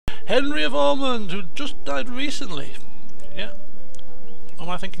Henry of Bohemond, who just died recently. Yeah. Or am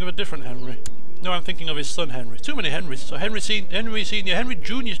I thinking of a different Henry? No, I'm thinking of his son Henry. Too many Henrys. So Henry Senior, Henry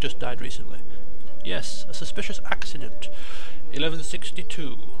Jr.'s just died recently. Yes, a suspicious accident.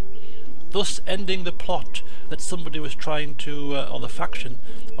 1162. Thus ending the plot that somebody was trying to, or the faction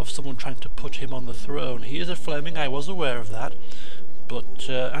of someone trying to put him on the throne. He is a Fleming, I was aware of that. But,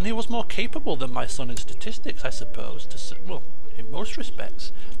 and he was more capable than my son in statistics, I suppose, well, in most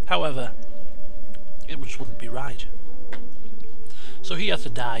respects. However, it just wouldn't be right. So he had to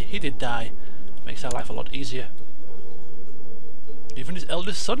die. He did die. Makes our life a lot easier. Even his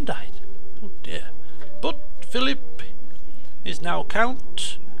eldest son died. Oh dear. But Philip is now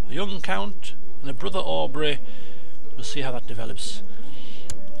Count, a young Count, and a brother Aubrey. We'll see how that develops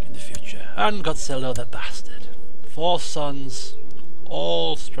in the future. And Godsello the bastard. 4 sons,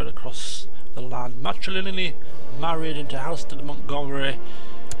 all spread across the land. Matrilineally married into Houston and Montgomery.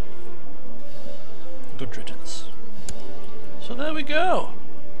 Good riddance. So there we go.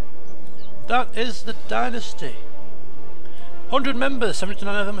 That is the dynasty. 100 members,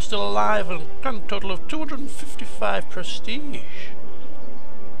 79 of them are still alive, and a grand total of 255 prestige.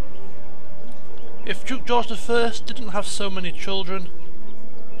 If Duke George I didn't have so many children,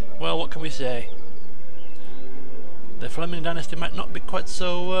 well, what can we say? The Fleming dynasty might not be quite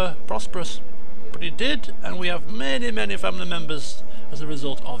so prosperous, but he did, and we have many, many family members as a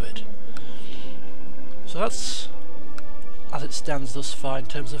result of it. So that's as it stands thus far in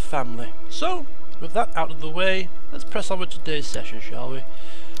terms of family. So, with that out of the way, let's press on with today's session, shall we?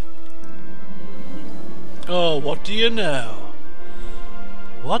 Oh, what do you know?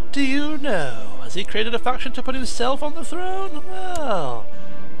 What do you know? Has he created a faction to put himself on the throne? Well...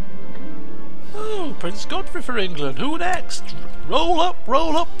 Oh, Prince Godfrey for England. Who next? Roll up,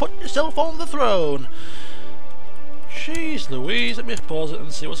 put yourself on the throne. Jeez Louise, let me pause it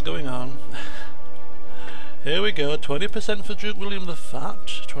and see what's going on. Here we go, 20% for Duke William the Fat,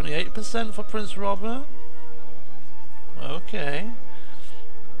 28% for Prince Robert. Okay.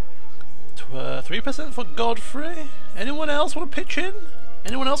 3% for Godfrey. Anyone else want to pitch in?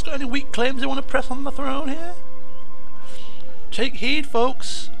 Anyone else got any weak claims they want to press on the throne here? Take heed,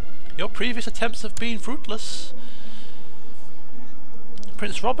 folks. Your previous attempts have been fruitless.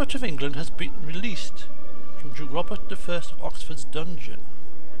 Prince Robert of England has been released from Duke Robert I of Oxford's dungeon.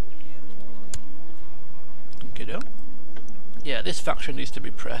 Yeah, this faction needs to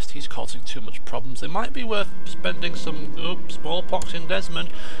be pressed. He's causing too much problems. It might be worth spending some smallpox in Desmond.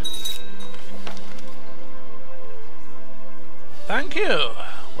 Thank you.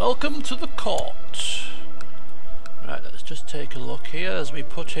 Welcome to the court. Right, let's just take a look here as we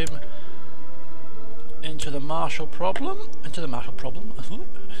put him into the martial problem. Into the martial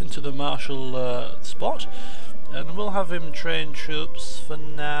spot. And we'll have him train troops for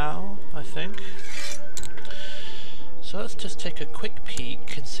now, I think. So let's just take a quick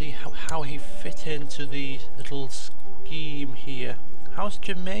peek and see how he fit into the little scheme here. House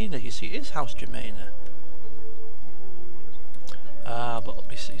Germaina, you see, it is House Germaina. But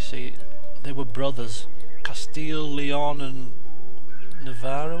we see, they were brothers. Castile, Leon and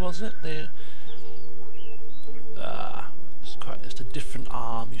Navarra, was it? It's a different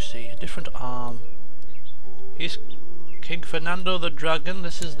arm, you see, a different arm. He's King Fernando the Dragon.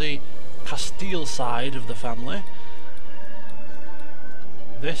 This is the Castile side of the family.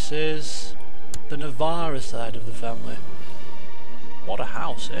 This is the Navarra side of the family. What a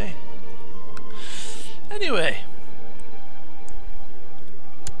house, eh? Anyway,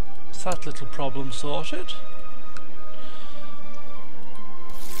 it's that little problem sorted.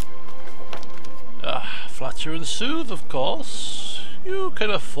 Flatter and soothe, of course. You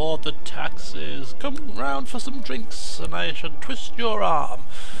can afford the taxes. Come round for some drinks and I shall twist your arm.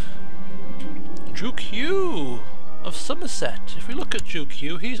 Duke Hugh of Somerset. If we look at Duke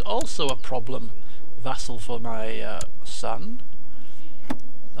Hugh, he's also a problem vassal for my son.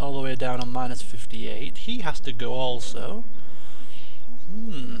 All the way down on -58. He has to go also.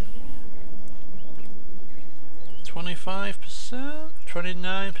 25%?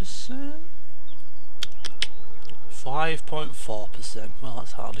 29%? 5.4%. Well,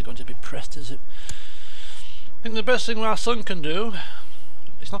 that's hardly going to be pressed, is it? I think the best thing our son can do,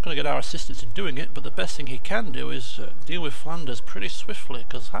 he's not going to get our assistance in doing it, but the best thing he can do is deal with Flanders pretty swiftly,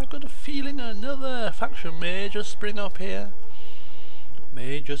 because I've got a feeling another faction may just spring up here.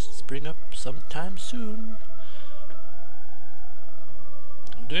 May just spring up sometime soon.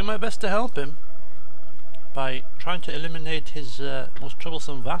 I'm doing my best to help him by trying to eliminate his most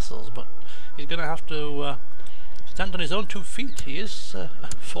troublesome vassals, but he's going to have to stand on his own 2 feet. He is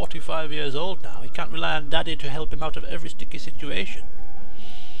 45 years old now. He can't rely on Daddy to help him out of every sticky situation.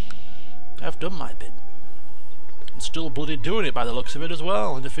 done my bit. And still bloody doing it by the looks of it as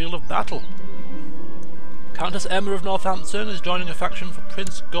well, in the field of battle. Countess Emma of Northampton is joining a faction for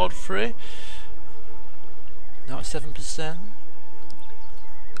Prince Godfrey. Now at 7%.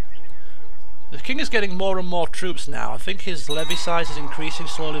 The king is getting more and more troops now. I think his levy size is increasing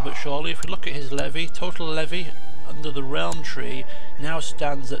slowly but surely. If we look at his levy, total levy under the realm tree now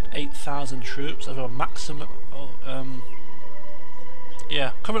stands at 8,000 troops of a maximum.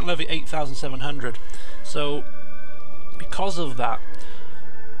 Yeah, current levy 8,700. So because of that,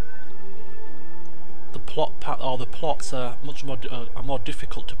 the plots are much more more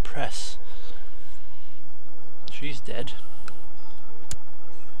difficult to press. She's dead.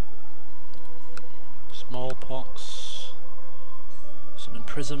 Smallpox, some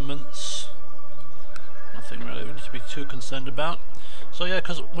imprisonments. Nothing really we need to be too concerned about. So yeah,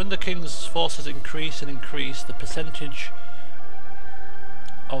 because when the king's forces increase and increase, the percentage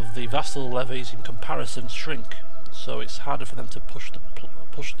of the vassal levies in comparison shrink. So it's harder for them to push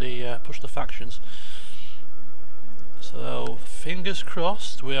the factions. So fingers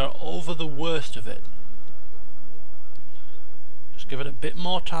crossed, we are over the worst of it. Just give it a bit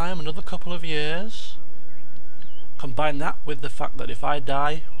more time, another couple of years. Combine that with the fact that if I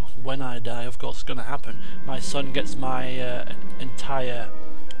die, when I die, of course it's going to happen, my son gets my entire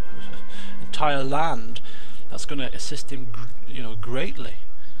land. That's going to assist him, greatly.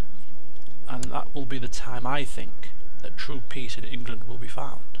 And that will be the time, I think, that true peace in England will be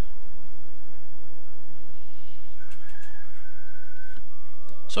found.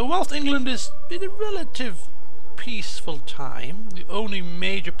 So whilst England is in a relative peaceful time, the only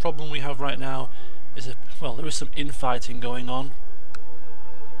major problem we have right now is there is some infighting going on.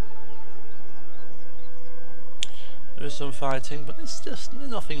 There is some fighting, but it's just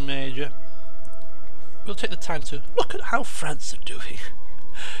nothing major. We'll take the time to look at how France are doing.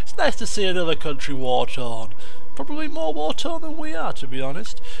 It's nice to see another country war-torn. Probably more war-torn than we are, to be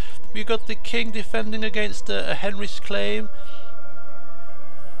honest. We've got the king defending against a Henry's claim.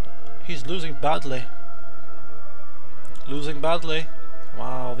 He's losing badly. Losing badly.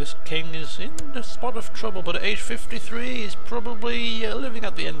 Wow, this king is in a spot of trouble, but at age 53 he's probably living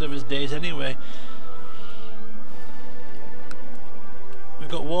at the end of his days anyway. We've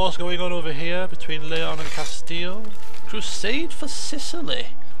got wars going on over here between Leon and Castile. Crusade for Sicily.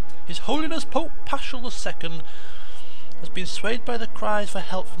 His Holiness Pope Paschal II has been swayed by the cries for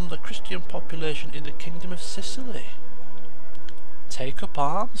help from the Christian population in the Kingdom of Sicily. Take up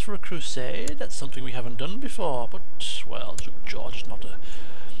arms for a crusade? That's something we haven't done before, but, well, George is not a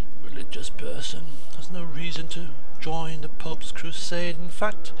religious person. There's no reason to join the Pope's crusade. In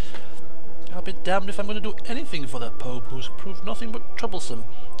fact, I'll be damned if I'm going to do anything for the Pope, who's proved nothing but troublesome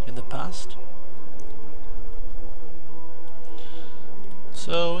in the past.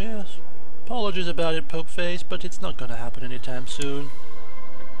 So, yes, apologies about it, Pope Face, but it's not going to happen anytime soon.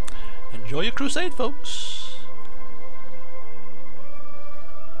 Enjoy your crusade, folks!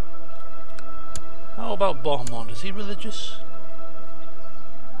 How about Bohemond? Is he religious?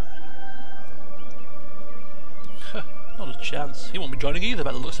 Not a chance. He won't be joining either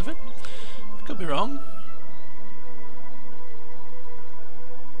by the looks of it. I could be wrong.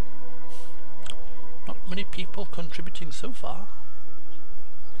 Not many people contributing so far.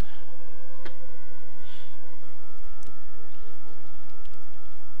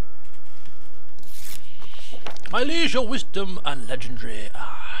 My liege, your wisdom and legendary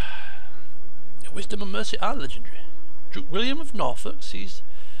wisdom and mercy are legendary. Duke William of Norfolk sees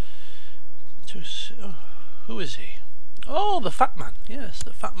to... Oh, who is he? Oh, the fat man. Yes,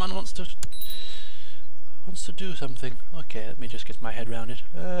 the fat man wants to do something. Okay, let me just get my head round it.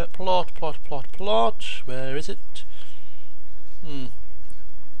 Plot. Where is it?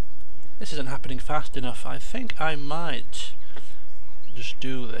 This isn't happening fast enough. I think I might just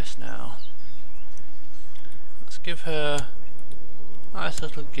do this now. Let's give her a nice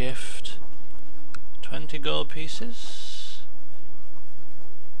little gift. 20 gold pieces.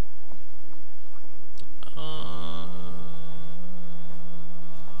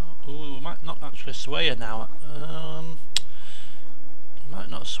 Ooh, we might not actually sway her now. Might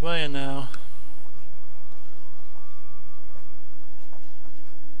not sway her now.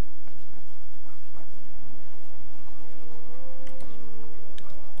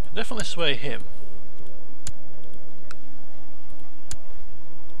 Can definitely sway him.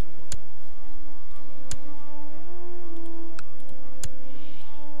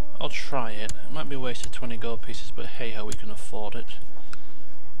 I'll try it. It might be a waste of 20 gold pieces, but hey ho, we can afford it.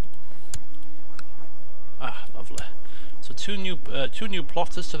 Ah, lovely. So two new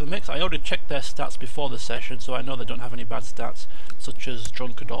plotters to the mix. I already checked their stats before the session, so I know they don't have any bad stats, such as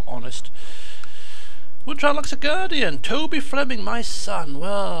drunkard or honest. Woodchild likes a guardian. Toby Fleming, my son.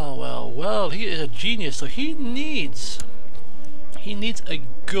 Well, well, well. He is a genius, so he needs a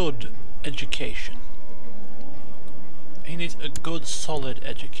good education. He needs a good, solid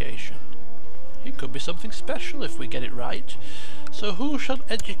education. He could be something special if we get it right. So who shall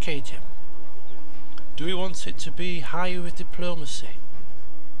educate him? Do we want it to be high with diplomacy?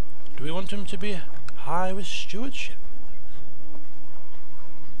 Do we want him to be high with stewardship?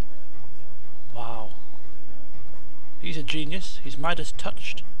 Wow. He's a genius. He's Midas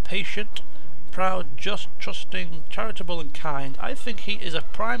touched, patient, proud, just, trusting, charitable and kind. I think he is a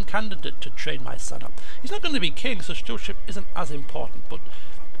prime candidate to train my son up. He's not going to be king, so stewardship isn't as important, but,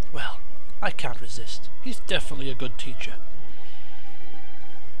 well, I can't resist. He's definitely a good teacher.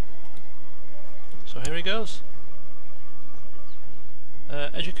 So here he goes.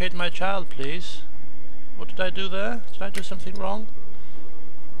 Educate my child, please. What did I do there? Did I do something wrong?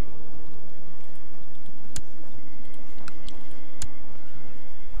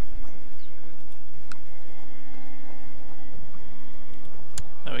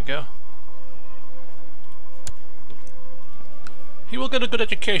 There we go. He will get a good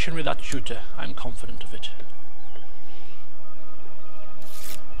education with that tutor. I'm confident of it.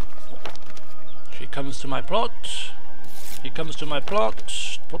 She comes to my plot. He comes to my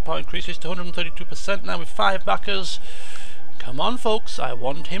plot. Plot power increases to 132% now with 5 backers. Come on, folks. I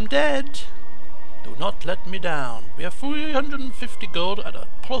want him dead. Do not let me down. We have 350 gold at a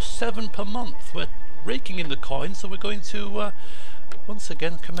 +7 per month. We're raking in the coin, so we're going to once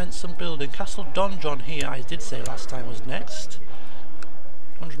again commence some building. Castle Donjon here, I did say last time, was next.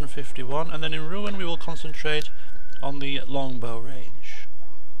 151, and then in Ruin we will concentrate on the longbow range.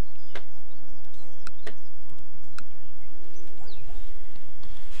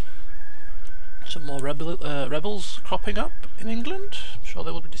 Some more rebels cropping up in England. I'm sure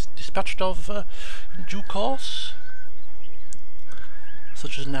they will be dispatched of in due course,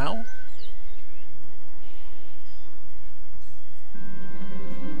 such as now.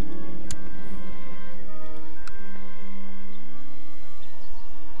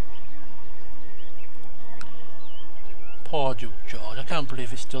 Poor Duke George, I can't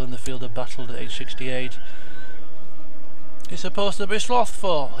believe he's still in the field of battle at age 68. He's supposed to be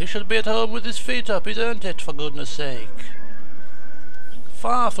slothful. He should be at home with his feet up. He's earned it, for goodness sake.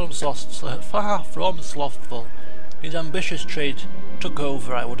 Far from slothful. His ambitious trait took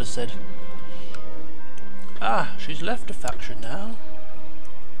over, I would have said. Ah, she's left the faction now.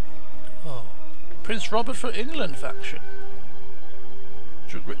 Oh, Prince Robert for England faction.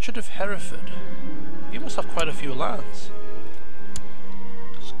 Duke Richard of Hereford. He must have quite a few lands.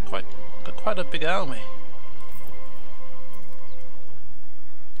 It's got quite a big army.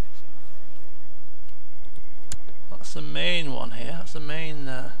 That's the main one here. That's the main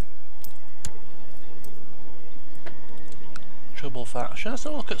trouble faction. Let's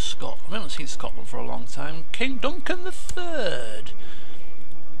have a look at Scotland. We haven't seen Scotland for a long time. King Duncan III,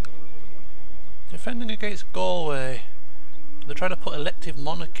 defending against Galway. They're trying to put elective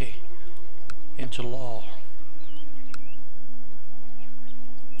monarchy into law.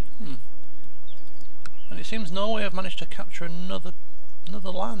 And it seems Norway have managed to capture another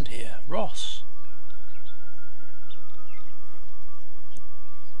land here, Ross.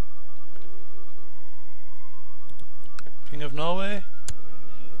 King of Norway?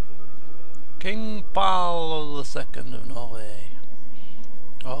 King Paul II of Norway.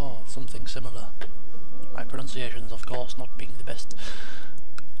 Oh, something similar. My pronunciations, of course, not being the best.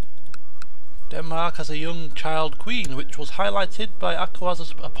 Denmark has a young child queen, which was highlighted by Aquas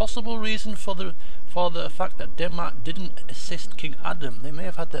as a possible reason for the fact that Denmark didn't assist King Adam. They may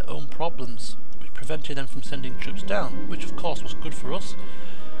have had their own problems, which prevented them from sending troops down, which of course was good for us.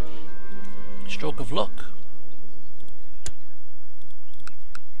 Stroke of luck.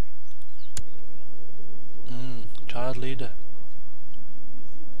 Child leader.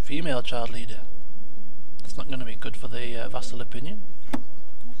 Female child leader. That's not going to be good for the vassal opinion.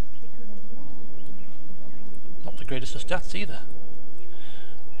 Not the greatest of stats either.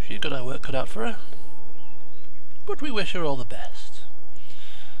 She's got her work cut out for her. But we wish her all the best.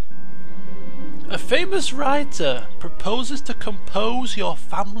 A famous writer proposes to compose your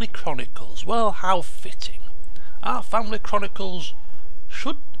family chronicles. Well, how fitting. Our family chronicles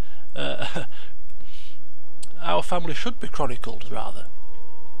should... our family should be chronicled, rather.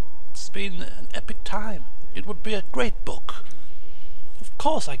 It's been an epic time. It would be a great book. Of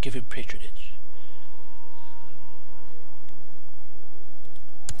course I give him patronage.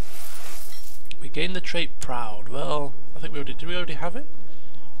 We gain the trait proud. Well, I think we already... Did we already have it?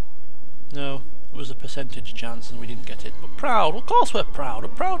 No, it was a percentage chance and we didn't get it. But proud, of course we're proud. We're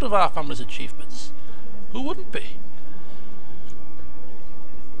proud of our family's achievements. Who wouldn't be?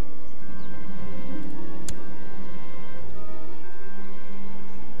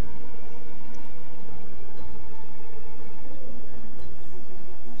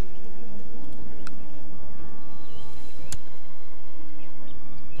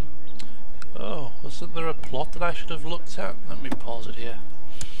 Oh, wasn't there a plot that I should have looked at? Let me pause it here.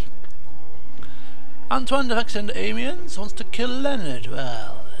 Antoine de Vex and Amiens wants to kill Leonard.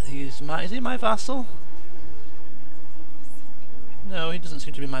 Well, is he my vassal? No, he doesn't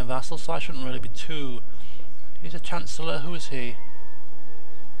seem to be my vassal, so I shouldn't really be too... He's a chancellor. Who is he?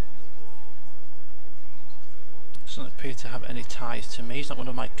 Doesn't appear to have any ties to me. He's not one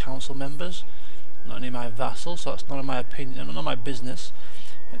of my council members. Not any of my vassals, so that's none of my opinion, none of my business.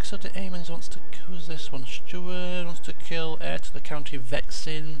 Crusader Amiens wants to... Who's this one? Steward wants to kill heir to the county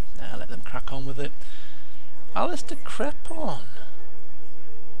Vexin. Let them crack on with it. Alistair Crepon.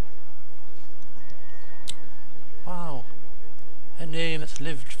 Wow. A name that's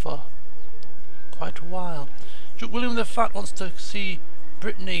lived for quite a while. Duke William the Fat wants to see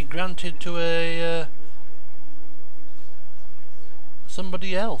Brittany granted to a...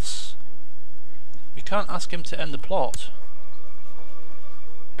 somebody else. We can't ask him to end the plot.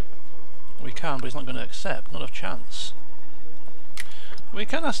 We can, but he's not going to accept. Not a chance. We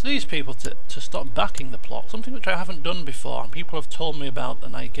can ask these people to stop backing the plot, something which I haven't done before and people have told me about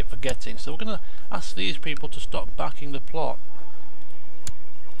and I keep forgetting. So we're going to ask these people to stop backing the plot.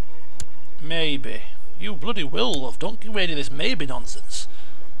 Maybe. You bloody Wilwolf, don't give me any of this maybe nonsense.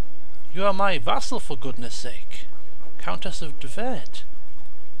 You are my vassal, for goodness sake. Countess of De Vert.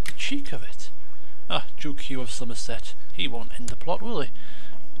 The cheek of it. Ah, Duke Hugh of Somerset. He won't end the plot, will he?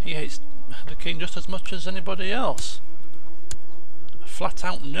 He hates the king just as much as anybody else. Flat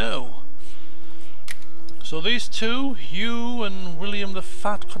out no. So these two, Hugh and William the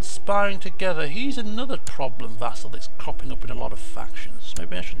Fat, conspiring together. He's another problem vassal that's cropping up in a lot of factions.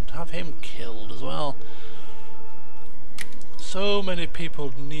 Maybe I should have him killed as well. So many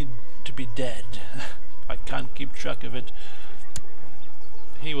people need to be dead. I can't keep track of it.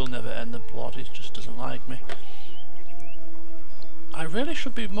 He will never end the plot, he just doesn't like me. I really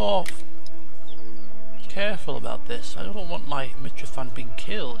should be more careful about this. I don't want my Mitrofan being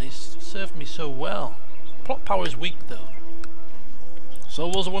killed. He's served me so well. Plot power is weak though. So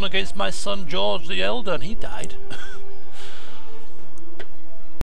was the one against my son George the Elder and he died.